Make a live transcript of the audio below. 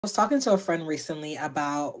Was talking to a friend recently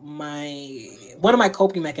about one of my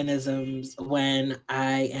coping mechanisms when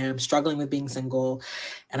I am struggling with being single,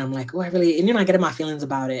 and I'm like, oh, I really, and I get in my feelings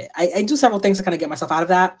about it. I do several things to kind of get myself out of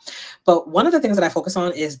that, but one of the things that I focus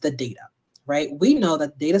on is the data. Right? We know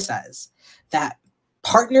that data says that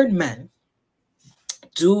partnered men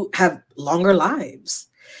do have longer lives.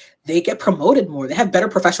 They get promoted more. They have better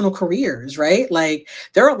professional careers. Right? Like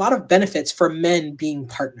there are a lot of benefits for men being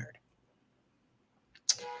partnered.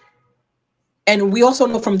 And we also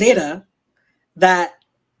know from data that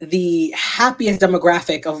the happiest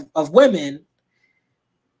demographic of women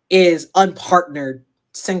is unpartnered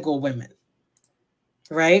single women,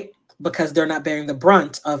 right? Because they're not bearing the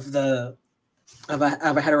brunt of a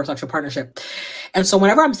heterosexual partnership. And so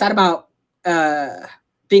whenever I'm sad about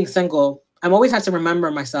being single, I'm always have to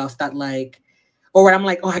remember myself that like, or when I'm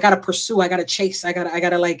like, oh, I gotta pursue, I gotta chase, I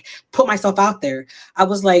gotta like put myself out there. I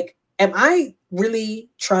was like, am I really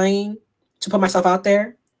trying to put myself out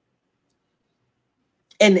there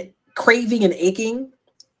and craving and aching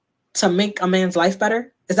to make a man's life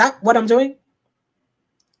better? Is that what I'm doing?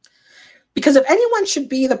 Because if anyone should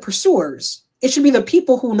be the pursuers, it should be the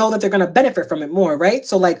people who know that they're going to benefit from it more, right?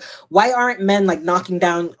 So like, why aren't men like knocking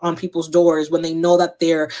down on people's doors when they know that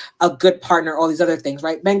they're a good partner, all these other things,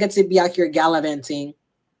 right? Men get to be out here gallivanting.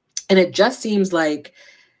 And it just seems like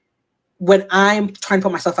when I'm trying to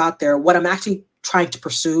put myself out there, what I'm actually trying to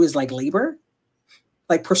pursue is like labor.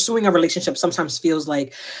 Like pursuing a relationship sometimes feels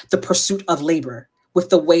like the pursuit of labor with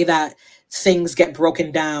the way that things get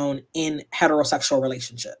broken down in heterosexual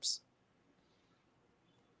relationships.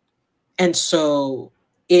 And so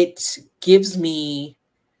it gives me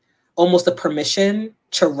almost the permission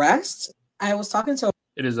to rest. I was talking to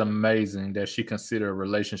It is amazing that she considered a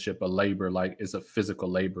relationship a labor, like it's a physical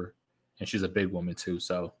labor, and she's a big woman too.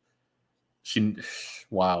 So she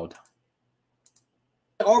wild.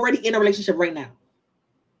 already in a relationship right now.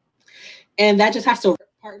 And that just has to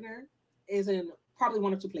partner is in probably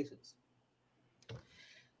one or two places.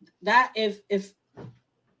 That if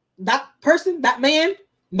that person, that man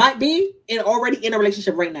might be already in a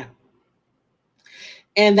relationship right now.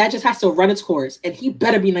 And that just has to run its course. And he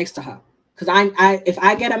better be nice to her. Because if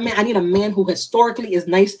I get a man, I need a man who historically is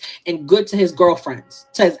nice and good to his girlfriends,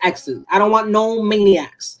 to his exes. I don't want no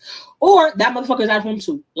maniacs. Or that motherfucker is at home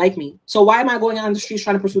too, like me. So why am I going out on the streets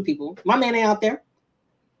trying to pursue people? My man ain't out there.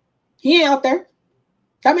 He ain't out there.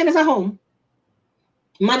 That man is at home.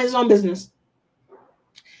 Mind his own business.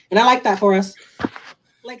 And I like that for us.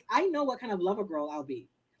 Like, I know what kind of lover girl I'll be.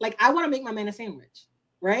 Like, I want to make my man a sandwich.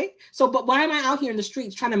 Right? So, but why am I out here in the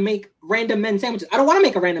streets trying to make random men sandwiches? I don't want to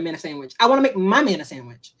make a random man a sandwich. I want to make my man a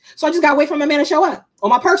sandwich. So I just got to wait for my man to show up. Or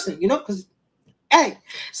my person, because, hey.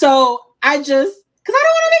 So because I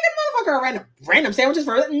don't want to make a motherfucker a random sandwiches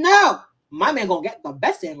for it. No. My man going to get the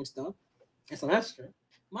best sandwich, though. And so that's true.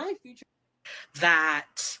 My future.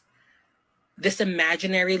 That this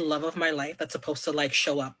imaginary love of my life that's supposed to like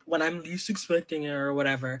show up when I'm least expecting it or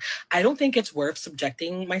whatever. I don't think it's worth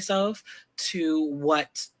subjecting myself to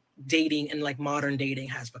what dating and like modern dating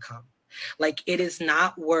has become. Like it is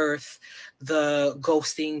not worth the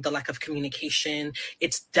ghosting, the lack of communication.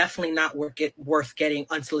 It's definitely not worth getting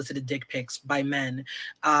unsolicited dick pics by men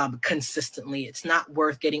consistently. It's not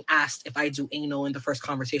worth getting asked if I do anal in the first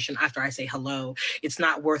conversation after I say hello. It's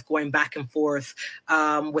not worth going back and forth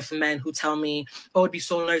with men who tell me, oh, it'd be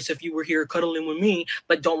so nice if you were here cuddling with me,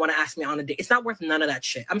 but don't want to ask me on a date. It's not worth none of that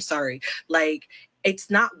shit. I'm sorry. Like,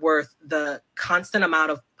 it's not worth the constant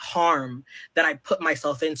amount of harm that I put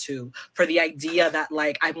myself into for the idea that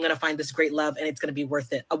like I'm going to find this great love and it's going to be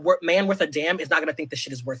worth it. A man worth a damn is not going to think this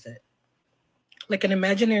shit is worth it. Like an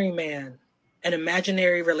imaginary man, an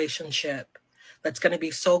imaginary relationship that's going to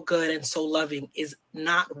be so good and so loving is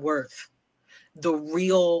not worth the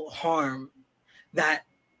real harm that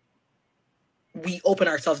we open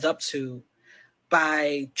ourselves up to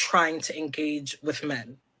by trying to engage with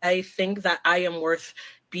men. I think that I am worth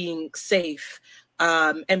being safe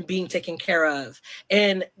and being taken care of,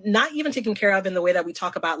 and not even taken care of in the way that we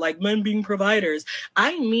talk about like men being providers.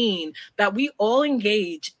 I mean that we all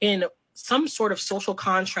engage in some sort of social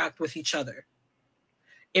contract with each other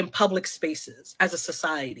in public spaces as a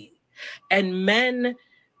society, and men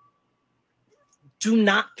do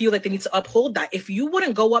not feel like they need to uphold that. If you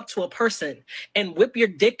wouldn't go up to a person and whip your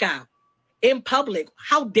dick out in public,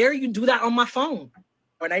 how dare you do that on my phone?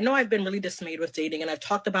 And I know I've been really dismayed with dating, and I've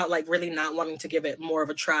talked about like really not wanting to give it more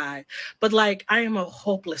of a try, but like I am a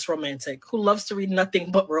hopeless romantic who loves to read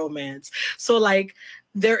nothing but romance. So like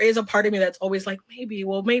there is a part of me that's always like,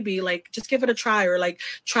 maybe like just give it a try, or like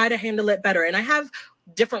try to handle it better. And I have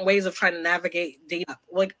different ways of trying to navigate data.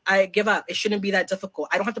 Like, I give up. It shouldn't be that difficult.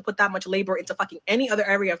 I don't have to put that much labor into fucking any other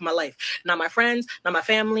area of my life. Not my friends, not my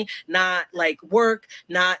family, not like work,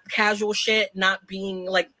 not casual shit, not being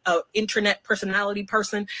like a internet personality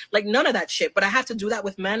person, like none of that shit. But I have to do that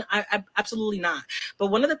with men. I absolutely not. But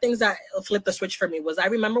one of the things that flipped the switch for me was, I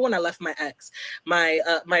remember when I left my ex, my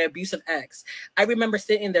abusive ex. I remember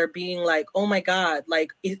sitting there being like, oh my God,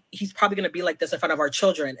 like he's probably gonna be like this in front of our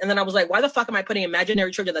children. And then I was like, why the fuck am I putting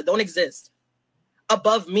imaginary children that don't exist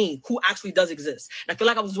above me who actually does exist? And I feel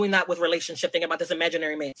like I was doing that with relationship, thinking about this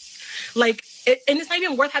imaginary man. Like, and it's not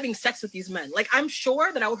even worth having sex with these men. Like, I'm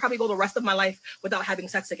sure that I would probably go the rest of my life without having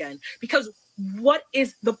sex again, because what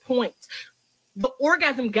is the point? The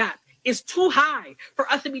orgasm gap is too high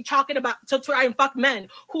for us to be talking about, to try and fuck men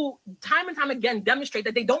who time and time again demonstrate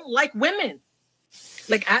that they don't like women.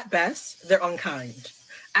 Like, at best, they're unkind.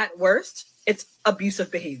 At worst, it's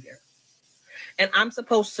abusive behavior. And I'm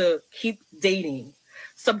supposed to keep dating,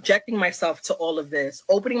 subjecting myself to all of this,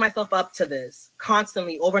 opening myself up to this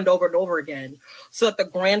constantly over and over and over again, so that the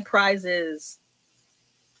grand prize is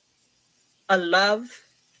a love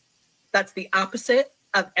that's the opposite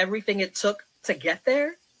of everything it took to get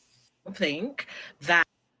there. I think that.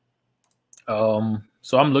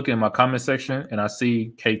 So I'm looking at my comment section and I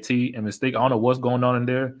see KT and Mystique. I don't know what's going on in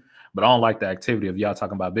there, but I don't like the activity of y'all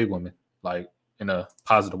talking about big women, like in a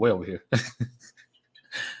positive way over here.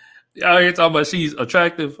 Y'all here talking about she's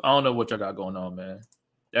attractive. I don't know what y'all got going on, man.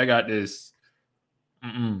 Y'all got this.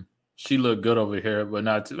 She look good over here, but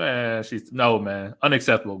not too, man. She's no, man.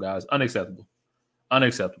 Unacceptable, guys. Unacceptable.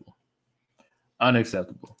 Unacceptable.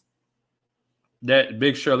 Unacceptable. That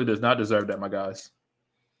Big Shirley does not deserve that, my guys.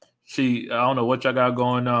 I don't know what y'all got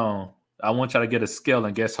going on. I want y'all to get a scale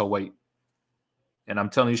and guess her weight. And I'm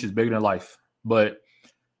telling you, she's bigger than life. But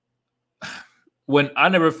when I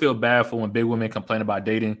never feel bad for when big women complain about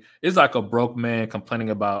dating, it's like a broke man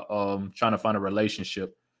complaining about trying to find a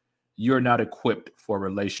relationship. You're not equipped for a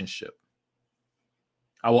relationship.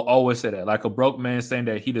 I will always say that. Like a broke man saying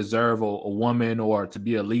that he deserves a woman or to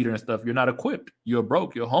be a leader and stuff. You're not equipped. You're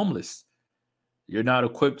broke. You're homeless. You're not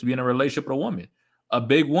equipped to be in a relationship with a woman. A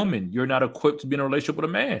big woman, you're not equipped to be in a relationship with a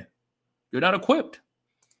man. You're not equipped.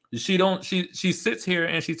 She sits here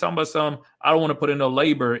and she's talking about I don't want to put in no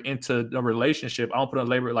labor into the relationship. I don't put in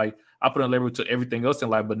labor, like I put in labor to everything else in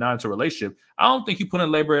life, but not into a relationship. I don't think you put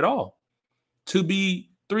in labor at all. To be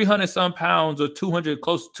 300 some pounds or 200,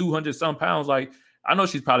 close to 200 some pounds, like I know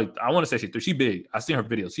she's probably, I want to say she's big. I've seen her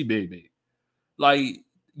videos. She big. Like,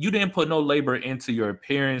 you didn't put no labor into your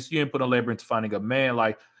appearance. You didn't put no labor into finding a man.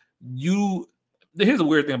 Like, here's a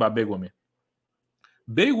weird thing about big women.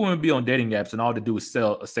 Big women be on dating apps and all they do is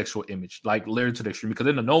sell a sexual image, like literally to the extreme. Because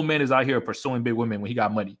then no man is out here pursuing big women when he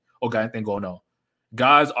got money or got anything going on.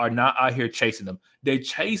 Guys are not out here chasing them. They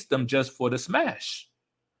chase them just for the smash.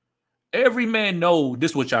 Every man know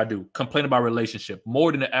this is what y'all do. Complain about relationship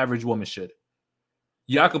more than the average woman should.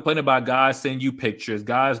 Y'all complain about guys sending you pictures,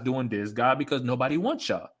 guys doing this, because nobody wants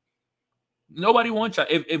y'all. Nobody wants y'all.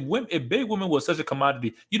 If big women was such a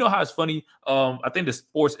commodity, you know how it's funny? I think the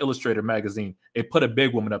Sports Illustrated magazine, it put a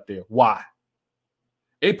big woman up there. Why?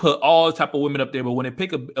 It put all type of women up there, but when they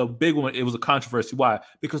pick a big woman, it was a controversy. Why?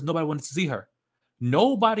 Because nobody wanted to see her.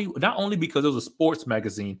 Nobody, not only because it was a sports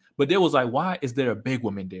magazine, but there was like, why is there a big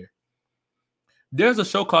woman there? There's a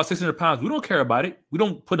show called 600 Pounds. We don't care about it. We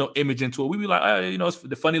don't put no image into it. We be like, it's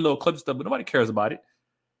the funny little clip stuff, but nobody cares about it.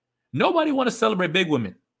 Nobody want to celebrate big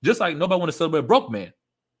women. Just like nobody want to celebrate broke men.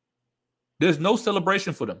 There's no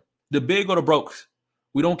celebration for them. The big or the broke.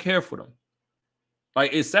 We don't care for them.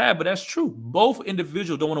 Like, it's sad, but that's true. Both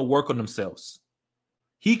individuals don't want to work on themselves.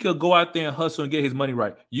 He could go out there and hustle and get his money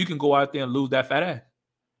right. You can go out there and lose that fat ass.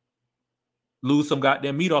 Lose some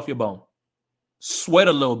goddamn meat off your bone. Sweat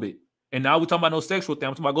a little bit. And now we're talking about no sexual thing.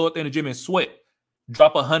 I'm talking about go out there in the gym and sweat.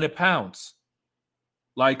 Drop 100 pounds.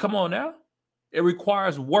 Like, come on now. It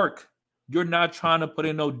requires work. You're not trying to put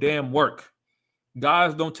in no damn work.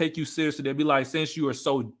 Guys don't take you seriously. They'll be like, since you are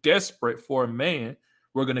so desperate for a man,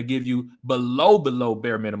 we're going to give you below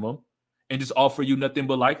bare minimum and just offer you nothing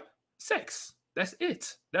but like sex. That's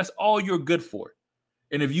it. That's all you're good for.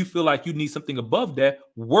 And if you feel like you need something above that,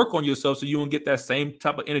 work on yourself so you don't get that same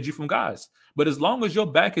type of energy from guys. But as long as your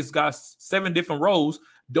back has got 7 different rows,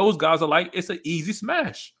 those guys are like, it's an easy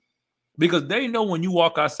smash. Because they know when you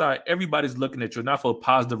walk outside, everybody's looking at you, not for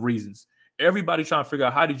positive reasons. Everybody trying to figure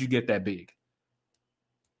out, how did you get that big?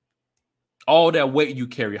 All that weight you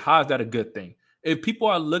carry, how is that a good thing? If people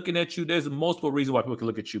are looking at you, there's multiple reasons why people can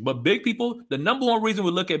look at you. But big people, the number one reason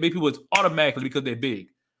we look at big people is automatically because they're big.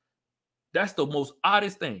 That's the most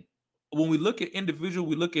oddest thing. When we look at individuals,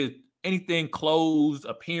 we look at anything, clothes,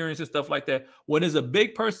 appearance, and stuff like that. When there's a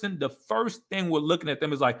big person, the first thing we're looking at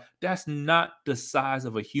them is like, that's not the size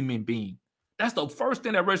of a human being. That's the first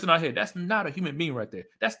thing that registers in our head. That's not a human being right there.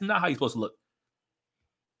 That's not how you're supposed to look.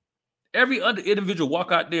 Every other individual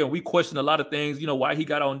walk out there and we question a lot of things, you know, why he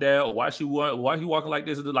got on there or why he walking like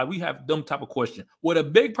this. Like we have them type of question. With a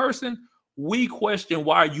big person, we question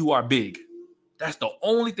why you are big. That's the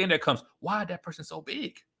only thing that comes. Why is that person so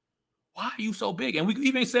big? Why are you so big? And we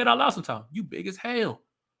even say it out loud sometimes. You big as hell.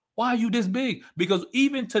 Why are you this big? Because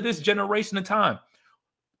even to this generation of time,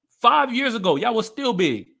 5 years ago, y'all was still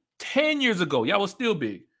big. 10 years ago, y'all was still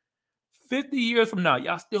big. 50 years from now,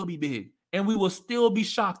 y'all still be big. And we will still be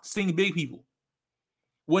shocked seeing big people.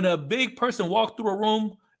 When a big person walks through a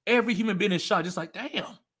room, every human being is shocked. Just like,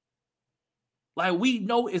 damn. Like, we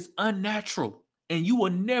know it's unnatural. And you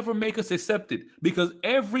will never make us accept it. Because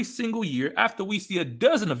every single year, after we see a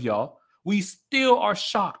dozen of y'all, we still are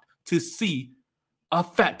shocked to see a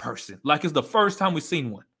fat person. Like it's the first time we've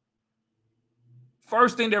seen one.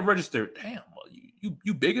 First thing that registered, damn,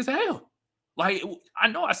 you big as hell. Like, I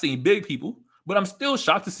know I've seen big people, but I'm still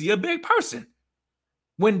shocked to see a big person.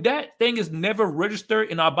 When that thing is never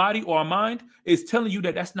registered in our body or our mind, it's telling you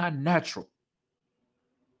that that's not natural.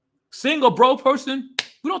 Seeing a broke person,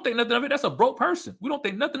 we don't think nothing of it. That's a broke person. We don't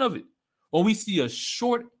think nothing of it. When we see a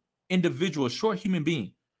short individual, a short human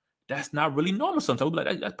being, that's not really normal sometimes. We'll be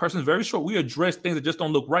like, that person's very short. We address things that just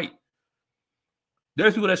don't look right.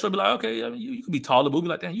 There's people that should be like, okay, I mean, you can be taller, but we'll be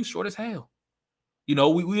like, damn, you short as hell. You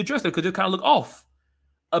know, we address it because it kind of look off.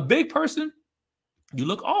 A big person, you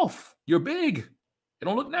look off. You're big. It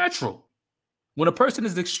don't look natural. When a person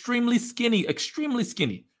is extremely skinny,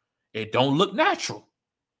 it don't look natural.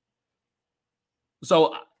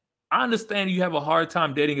 So I understand you have a hard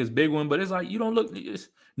time dating this big one, but it's like you don't look.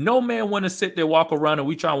 No man want to sit there, walk around, and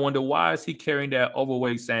we try and wonder why is he carrying that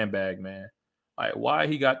overweight sandbag, man? Like why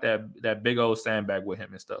he got that big old sandbag with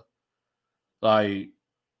him and stuff. Like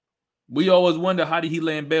we always wonder how did he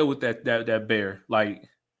lay in bed with that bear? Like,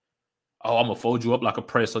 oh, I'm gonna fold you up like a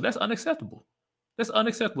press. So that's unacceptable. That's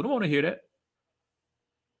unacceptable. I don't want to hear that.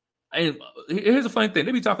 And here's the funny thing: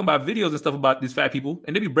 they be talking about videos and stuff about these fat people,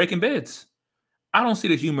 and they be breaking beds. I don't see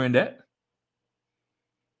the humor in that.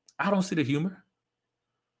 I don't see the humor.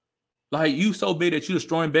 Like, you so big that you're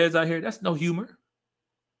destroying beds out here. That's no humor.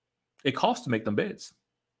 It costs to make them beds.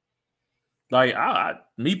 Like,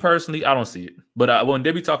 me personally, I don't see it. But when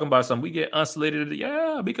they be talking about something, we get unsolicited.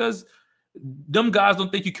 Yeah, because them guys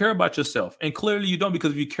don't think you care about yourself. And clearly you don't,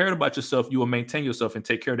 because if you cared about yourself, you will maintain yourself and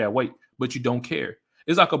take care of that weight. But you don't care.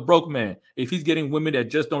 It's like a broke man. If he's getting women that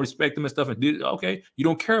just don't respect him and stuff, and okay, you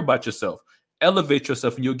don't care about yourself. Elevate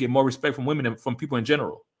yourself and you'll get more respect from women and from people in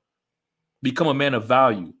general. Become a man of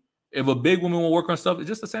value. If a big woman will work on stuff, it's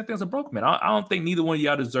just the same thing as a broke man. I don't think neither one of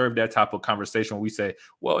y'all deserve that type of conversation when we say,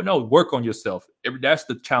 well, no, work on yourself. That's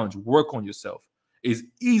the challenge. Work on yourself. It's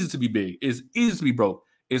easy to be big. It's easy to be broke.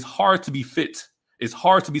 It's hard to be fit. It's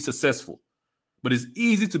hard to be successful. But it's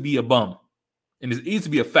easy to be a bum. And it's easy to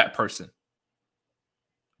be a fat person.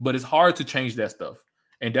 But it's hard to change that stuff.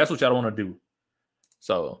 And that's what y'all don't want to do.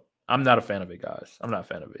 So I'm not a fan of it, guys. I'm not a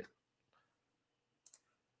fan of it.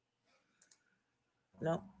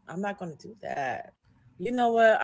 No, I'm not going to do that. You know what?